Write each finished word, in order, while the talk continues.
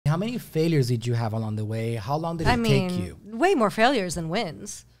How many failures did you have along the way? How long did it take you? Way more failures than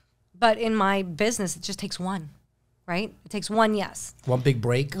wins. But in my business, it just takes one, right? It takes one yes. One big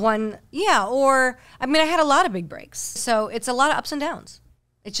break? One, yeah. Or, I mean, I had a lot of big breaks. So it's a lot of ups and downs.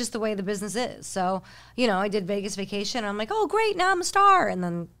 It's just the way the business is. So, you know, I did Vegas Vacation. And I'm like, oh, great, now I'm a star. And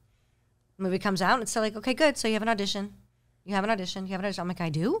then the movie comes out and it's still like, okay, good. So you have an audition. You have an audition. You have an audition. I'm like, I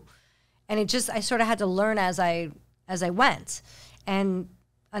do? And it just, I sort of had to learn as I went. And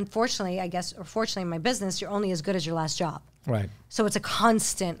unfortunately, I guess, or fortunately in my business, you're only as good as your last job. Right. So it's a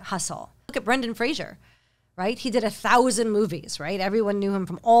constant hustle. Look at Brendan Fraser, right? He did 1,000 movies, right? Everyone knew him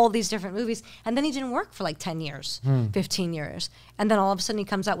from all these different movies. And then he didn't work for like 10 years, 15 years. And then all of a sudden he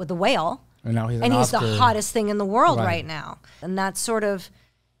comes out with The Whale. And now he's he's the hottest thing in the world right now. And that's sort of,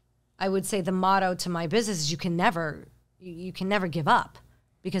 I would say, the motto to my business is you can never give up,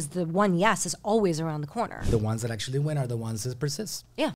 because the one yes is always around the corner. The ones that actually win are the ones that persist. Yeah.